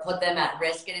or put them at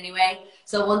risk in any way.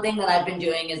 So one thing that I've been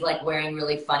doing is like wearing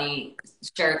really funny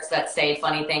shirts that say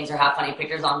funny things or have funny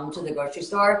pictures on them to the grocery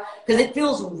store, because it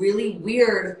feels really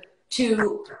weird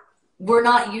to, we're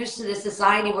not used to this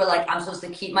society where like I'm supposed to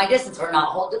keep my distance or not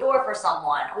hold the door for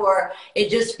someone, or it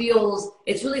just feels,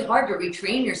 it's really hard to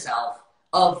retrain yourself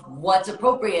of what's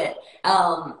appropriate.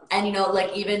 And you know,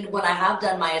 like even when I have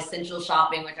done my essential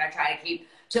shopping, which I try to keep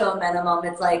to a minimum,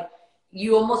 it's like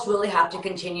you almost really have to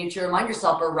continue to remind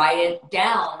yourself or write it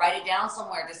down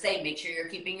somewhere to say, make sure you're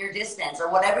keeping your distance or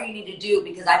whatever you need to do,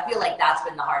 because I feel like that's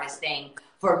been the hardest thing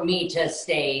for me to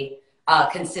stay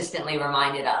consistently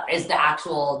reminded of, is the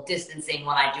actual distancing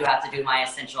when I do have to do my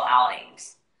essential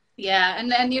outings. Yeah,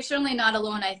 and you're certainly not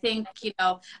alone. I think, you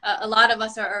know, a lot of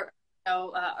us are, you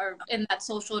know, are in that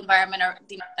social environment, or,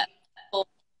 you know, that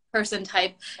person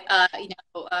type,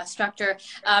 structure.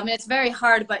 And it's very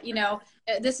hard, but, you know,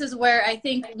 this is where I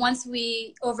think once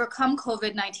we overcome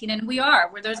COVID-19, and we are,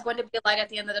 where there's going to be a light at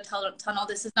the end of the tunnel,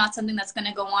 this is not something that's going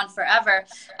to go on forever.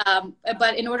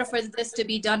 But in order for this to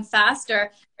be done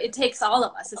faster, it takes all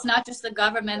of us. It's not just the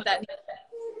government that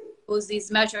knows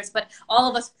these measures, but all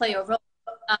of us play a role.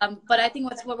 But I think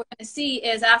what we're going to see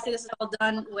is after this is all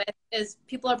done with, is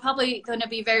people are probably going to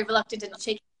be very reluctant in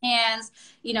shaking hands,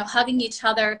 you know, hugging each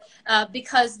other,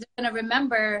 because they're going to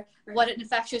remember what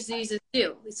infectious diseases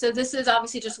do. So this is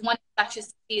obviously just one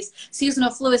infectious disease.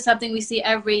 Seasonal flu is something we see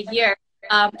every year.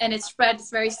 And it spreads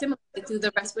very similarly through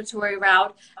the respiratory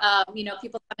route, you know,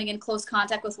 people coming in close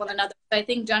contact with one another. But I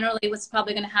think generally what's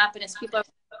probably going to happen is people are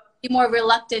be more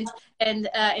reluctant and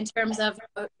in terms of,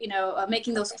 you know,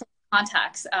 making those close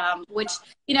contacts, which,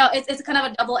 you know, it's kind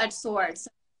of a double-edged sword. So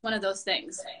one of those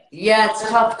things. Yeah, it's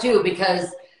tough too,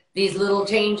 because these little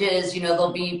changes, you know,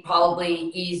 they'll be probably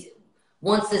easy.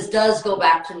 Once this does go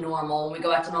back to normal, when we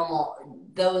go back to normal,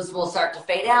 those will start to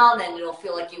fade out, and it'll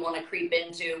feel like you want to creep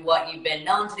into what you've been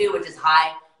known to do, which is,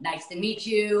 hi, nice to meet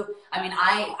you. I mean,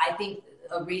 I think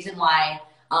a reason why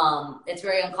it's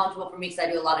very uncomfortable for me, because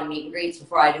I do a lot of meet and greets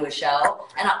before I do a show,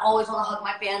 and I always want to hug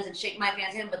my fans and shake my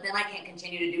fans' hand, but then I can't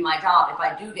continue to do my job if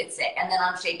I do get sick, and then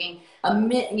I'm shaking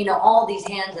you know, all these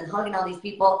hands and hugging all these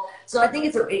people. So I think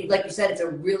it's like you said, it's a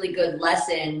really good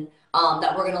lesson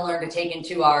that we're going to learn to take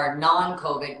into our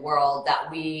non-COVID world, that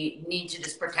we need to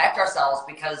just protect ourselves,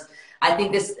 because I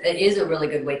think this is a really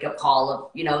good wake-up call of,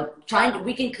 you know,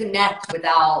 we can connect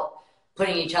without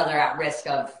putting each other at risk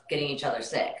of getting each other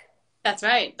sick. That's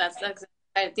right. That's exactly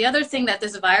right. The other thing that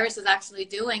this virus is actually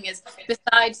doing is,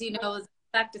 besides, you know, the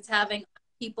effect it's having on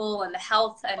people and the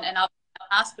health and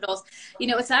hospitals, you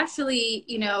know, it's actually,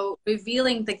 you know,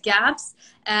 revealing the gaps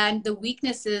and the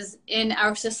weaknesses in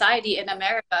our society in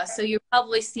America. So you're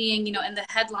probably seeing, you know, in the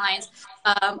headlines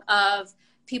of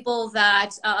people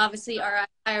that obviously are at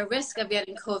higher risk of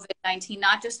getting COVID-19,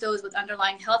 not just those with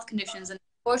underlying health conditions. And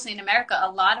unfortunately, in America,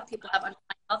 a lot of people have underlying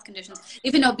health conditions,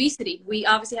 even obesity. We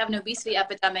obviously have an obesity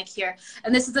epidemic here.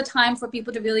 And this is a time for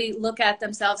people to really look at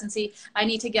themselves and see, I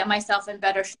need to get myself in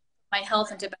better shape, my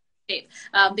health into better shape.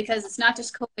 Because it's not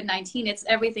just COVID-19, it's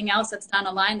everything else that's down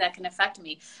the line that can affect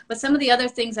me. But some of the other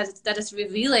things that it's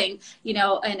revealing, you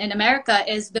know, in America,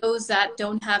 is those that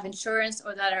don't have insurance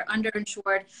or that are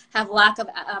underinsured, have lack of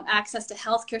access to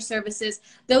healthcare services,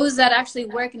 those that actually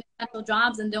work in essential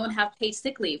jobs and don't have paid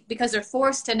sick leave because they're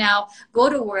forced to now go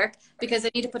to work because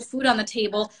they need to put food on the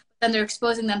table, then they're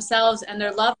exposing themselves and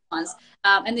their loved ones.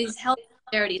 And these health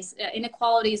disparities,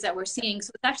 inequalities that we're seeing.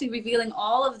 So it's actually revealing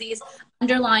all of these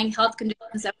underlying health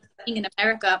conditions that we're seeing in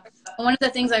America. And one of the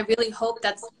things I really hope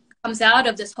that comes out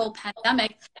of this whole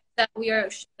pandemic is that we are,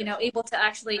 you know, able to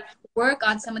actually work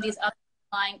on some of these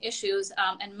underlying issues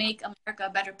and make America a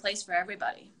better place for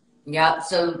everybody. Yeah,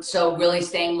 so really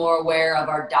staying more aware of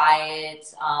our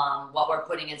diets, what we're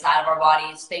putting inside of our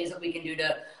bodies, things that we can do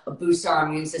to boost our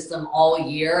immune system all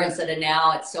year, instead of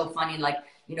now. It's so funny, like,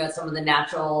 you know, some of the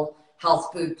natural health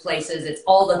food places, it's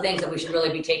all the things that we should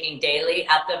really be taking daily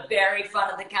at the very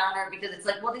front of the counter, because it's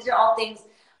like, well, these are all things.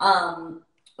 Oh,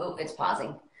 it's pausing.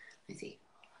 Let me see.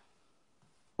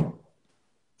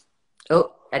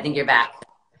 Oh, I think you're back.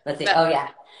 Let's see. Oh yeah,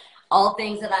 all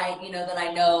things that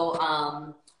I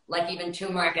know, like even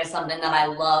turmeric is something that I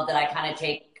love, that I kind of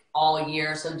take all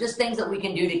year. So just things that we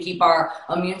can do to keep our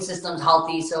immune systems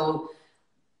healthy. So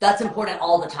that's important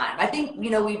all the time. I think, you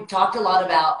know, we've talked a lot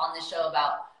about on this show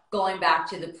about going back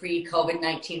to the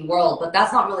pre-COVID-19 world, but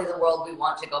that's not really the world we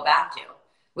want to go back to.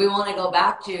 We want to go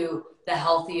back to the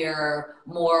healthier,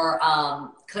 more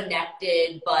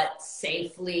connected, but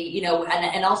safely, you know,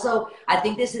 and also I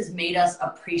think this has made us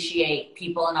appreciate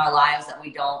people in our lives that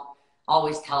we don't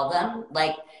always tell them.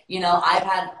 Like, you know, I've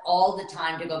had all the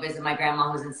time to go visit my grandma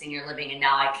who's in senior living, and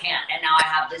now I can't. And now I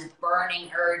have this burning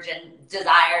urge and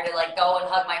desire to like go and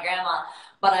hug my grandma.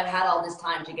 But I've had all this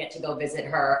time to get to go visit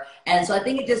her. And so I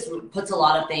think it just puts a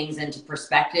lot of things into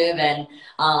perspective. And,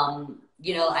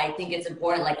 you know, I think it's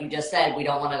important, like you just said, we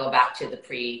don't want to go back to the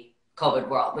pre-COVID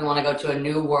world. We want to go to a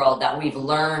new world that we've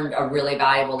learned a really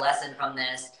valuable lesson from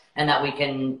this and that we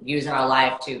can use in our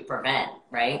life to prevent,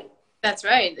 right? That's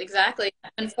right, exactly.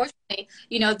 Unfortunately,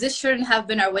 you know, this shouldn't have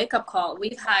been our wake-up call.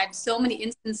 We've had so many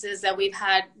instances that we've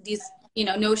had these, you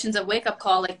know, notions of wake-up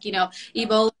call, like, you know,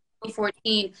 Ebola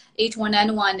 2014,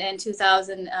 H1N1 in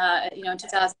 2000, you know, in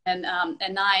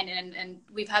 2009, and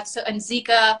we've had and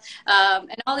Zika,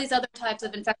 and all these other types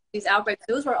of infectious outbreaks.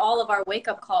 Those were all of our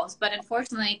wake-up calls. But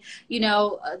unfortunately, you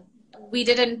know, we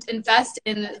didn't invest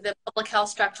in the public health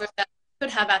structure that we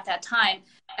should have at that time.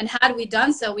 And had we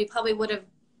done so, we probably would have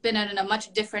been in a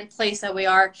much different place than we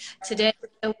are today.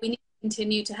 So we need to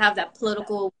continue to have that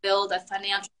political will, that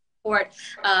financial support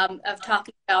of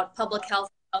talking about public health,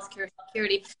 healthcare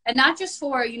security, and not just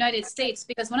for United States,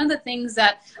 because one of the things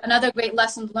that another great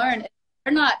lesson learned is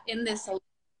we're not in this alone.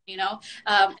 You know,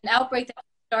 an outbreak that can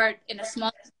start in a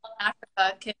small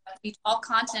Africa can reach all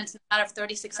continents in a matter of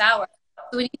 36 hours.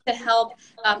 So we need to help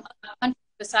other countries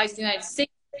besides the United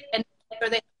States and make sure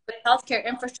they have healthcare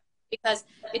infrastructure, because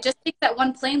it just takes that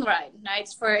one plane ride, right,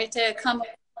 for it to come to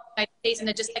the United States, and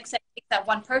it just takes that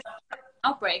one person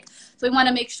outbreak. So we want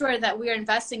to make sure that we are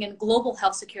investing in global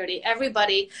health security.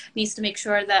 Everybody needs to make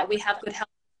sure that we have good health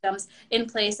systems in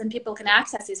place and people can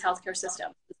access these healthcare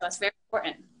systems. So that's very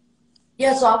important.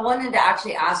 Yeah, so I wanted to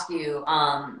actually ask you,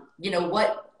 you know,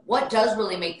 what does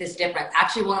really make this difference?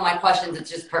 Actually, one of my questions,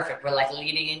 it's just perfect. We're like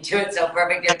leading into it so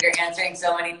perfect if you're answering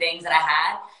so many things that I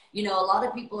had. You know, a lot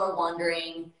of people are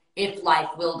wondering if life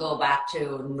will go back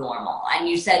to normal. And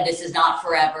you said this is not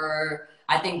forever.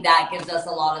 I think that gives us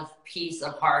a lot of peace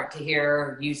of heart to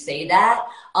hear you say that.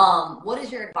 What is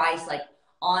your advice, like,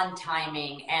 on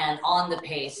timing and on the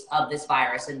pace of this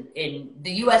virus in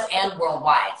the US and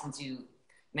worldwide, since you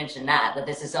mentioned that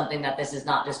this is something that this is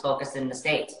not just focused in the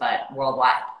States, but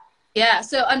worldwide? Yeah,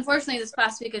 so unfortunately this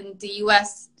past week in the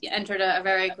US entered a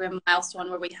very grim milestone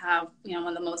where we have, you know,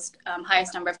 one of the most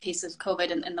highest number of cases of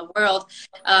COVID in the world.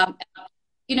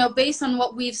 You know, based on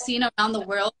what we've seen around the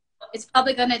world, it's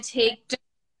probably going to take just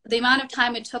the amount of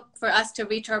time it took for us to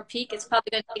reach our peak. It's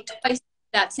probably going to take twice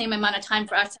that same amount of time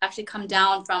for us to actually come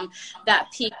down from that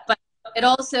peak. But it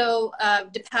also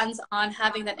depends on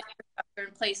having that infrastructure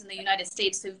in place in the United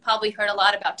States. So we've probably heard a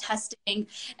lot about testing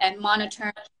and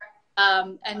monitoring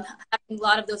and having a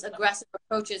lot of those aggressive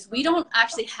approaches. We don't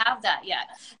actually have that yet.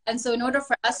 And so in order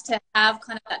for us to have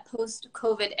kind of that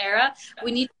post-COVID era,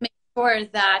 we need to make sure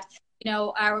that, you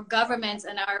know, our governments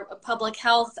and our public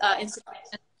health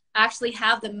institutions actually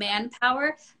have the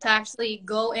manpower to actually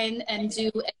go in and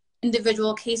do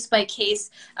individual case-by-case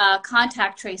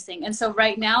contact tracing. And so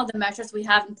right now, the measures we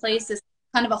have in place is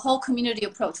kind of a whole community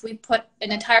approach. We put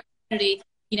an entire community,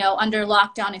 you know, under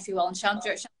lockdown, if you will, and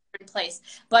shelter in place.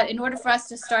 But in order for us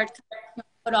to start to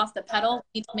put off the pedal,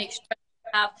 we need to make sure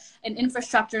we have an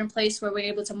infrastructure in place where we're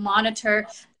able to monitor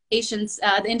patients,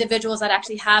 the individuals that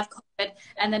actually have COVID,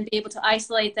 and then be able to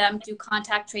isolate them, do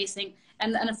contact tracing.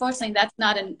 And unfortunately, that's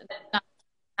not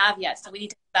have yet. So we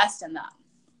need to invest in that.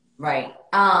 Right.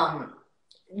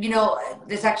 You know,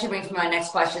 this actually brings me to my next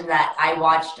question, that I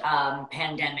watched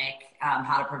Pandemic,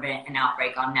 How to Prevent an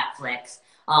Outbreak on Netflix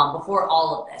before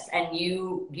all of this. And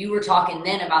you were talking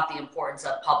then about the importance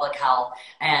of public health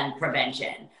and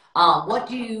prevention. What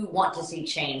do you want to see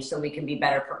change so we can be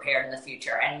better prepared in the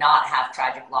future and not have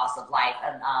tragic loss of life?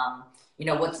 And, you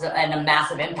know, and a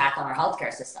massive impact on our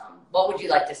healthcare system? What would you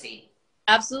like to see?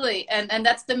 Absolutely. And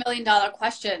that's the $1 million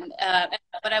question. And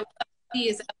what I would love to see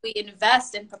is that we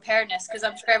invest in preparedness, because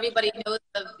I'm sure everybody knows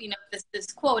of, you know,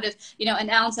 this quote is, you know, an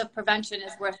ounce of prevention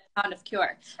is worth a pound of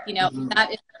cure. You know,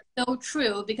 that is so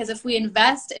true, because if we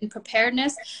invest in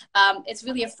preparedness, it's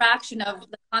really a fraction of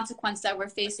the consequence that we're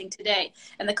facing today.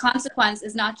 And the consequence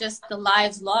is not just the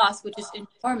lives lost, which is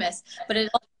enormous, but it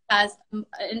also has an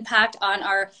impact on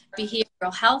our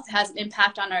behavioral health, has an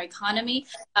impact on our economy.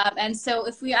 And so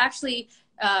if we actually,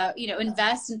 you know,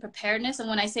 invest in preparedness, and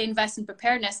when I say invest in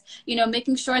preparedness, you know,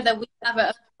 making sure that we have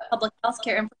a public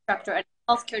healthcare infrastructure and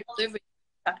healthcare delivery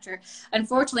infrastructure.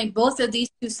 Unfortunately, both of these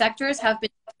two sectors have been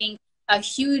taking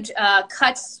huge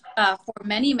cuts for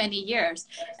many, many years.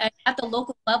 And at the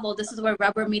local level, this is where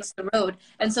rubber meets the road.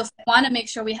 And so if we want to make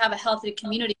sure we have a healthy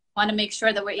community, we want to make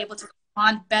sure that we're able to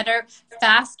respond better,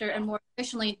 faster, and more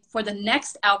efficiently for the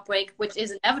next outbreak, which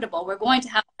is inevitable. We're going to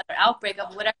have another outbreak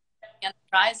of whatever on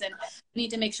the horizon. We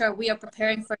need to make sure we are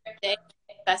preparing for it today,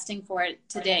 investing for it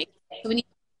today. So we need to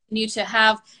continue to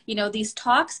have, these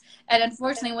talks. And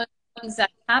unfortunately, one of the things that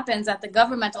happens at the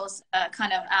governmental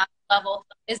kind of level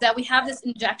is that we have this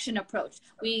injection approach.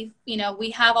 We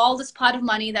have all this pot of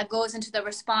money that goes into the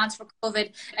response for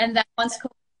COVID, and that once COVID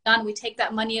is done, we take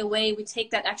that money away, we take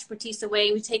that expertise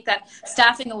away, we take that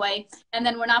staffing away, and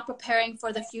then we're not preparing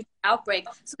for the future outbreak.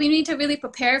 So we need to really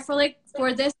prepare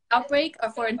for this outbreak, or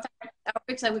for infectious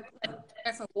outbreaks, like we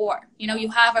prepare for war. You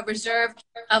have a reserve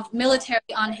of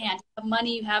military on hand, you have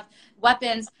money, you have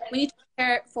weapons. We need to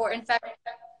prepare for infection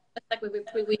like we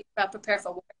prepare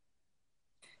for war.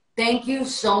 Thank you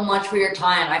so much for your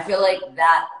time. I feel like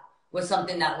that was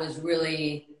something that was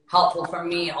really helpful for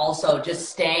me also, just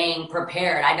staying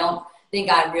prepared. I don't think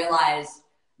I realized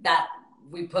that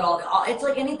we put it's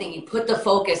like anything, you put the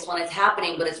focus when it's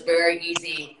happening, but it's very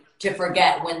easy to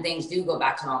forget when things do go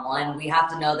back to normal. And we have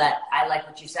to know that, I like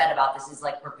what you said about this is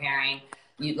like preparing,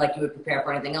 like you would prepare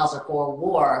for anything else or for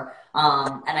war.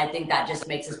 And I think that just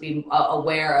makes us be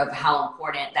aware of how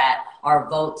important that our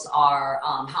votes are,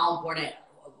 how important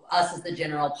us as the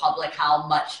general public, how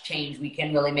much change we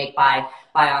can really make by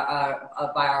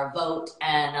our vote,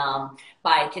 and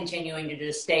by continuing to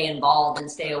just stay involved and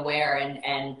stay aware,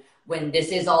 and when this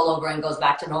is all over and goes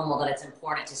back to normal, that it's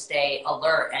important to stay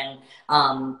alert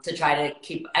and to try to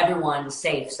keep everyone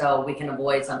safe so we can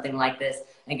avoid something like this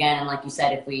again. And like you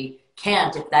said,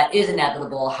 if that is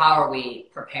inevitable, how are we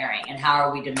preparing, and how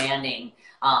are we demanding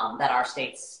that our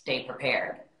states stay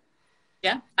prepared?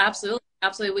 Yeah, absolutely.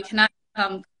 We cannot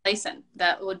become complacent.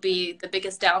 That would be the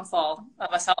biggest downfall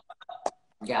of us all.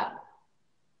 Yeah.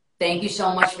 Thank you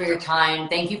so much for your time.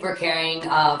 Thank you for caring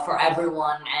for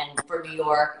everyone and for New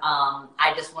York.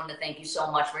 I just wanted to thank you so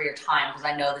much for your time, because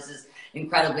I know this is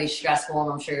incredibly stressful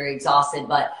and I'm sure you're exhausted,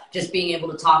 but just being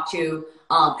able to talk to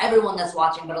everyone that's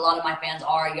watching, but a lot of my fans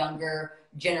are a younger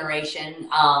generation,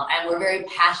 and we're very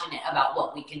passionate about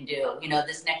what we can do.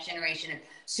 This next generation is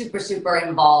super, super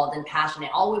involved and passionate.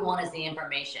 All we want is the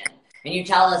information. And you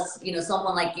tell us,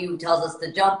 someone like you tells us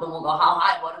to jump, and we'll go, how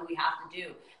high? What do we have to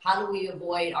do? How do we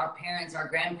avoid our parents, our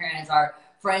grandparents, our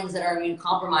friends that are immune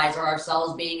compromised, or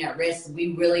ourselves being at risk?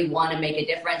 We really want to make a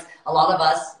difference. A lot of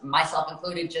us, myself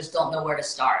included, just don't know where to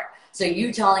start. So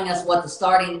you telling us what the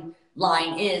starting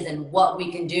line is and what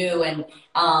we can do, and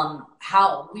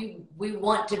how we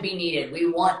want to be needed. We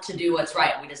want to do what's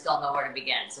right. We just don't know where to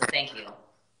begin. So thank you.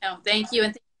 No, thank you.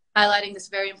 And thank you for highlighting this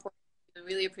very important. I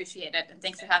really appreciate it, and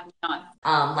thanks for having me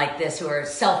on. Like this, who are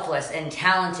selfless and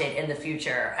talented in the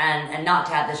future, and not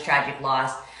to have this tragic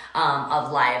loss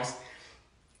of lives.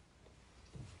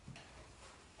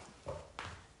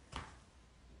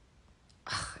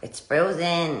 It's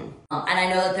frozen. And I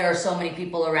know that there are so many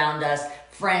people around us,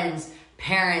 friends,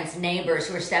 parents, neighbors,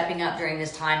 who are stepping up during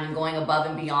this time and going above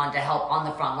and beyond to help on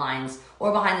the front lines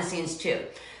or behind the scenes too.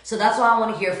 So that's why I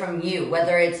want to hear from you,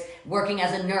 whether it's working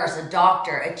as a nurse, a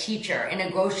doctor, a teacher, in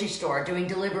a grocery store, doing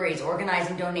deliveries,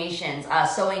 organizing donations,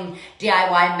 sewing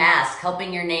DIY masks,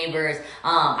 helping your neighbors.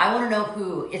 I want to know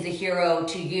who is a hero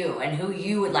to you and who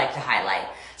you would like to highlight.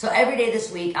 So every day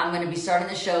this week, I'm going to be starting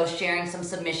the show, sharing some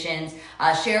submissions.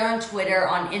 Share on Twitter,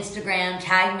 on Instagram,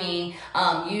 tag me,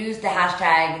 use the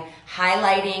hashtag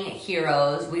highlighting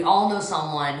heroes. We all know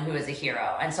someone who is a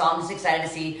hero. And so I'm just excited to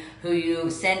see who you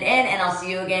send in, and I'll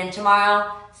see you again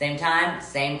tomorrow. Same time,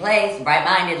 same place, Bright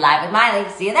Minded, live with Miley.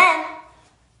 See you then.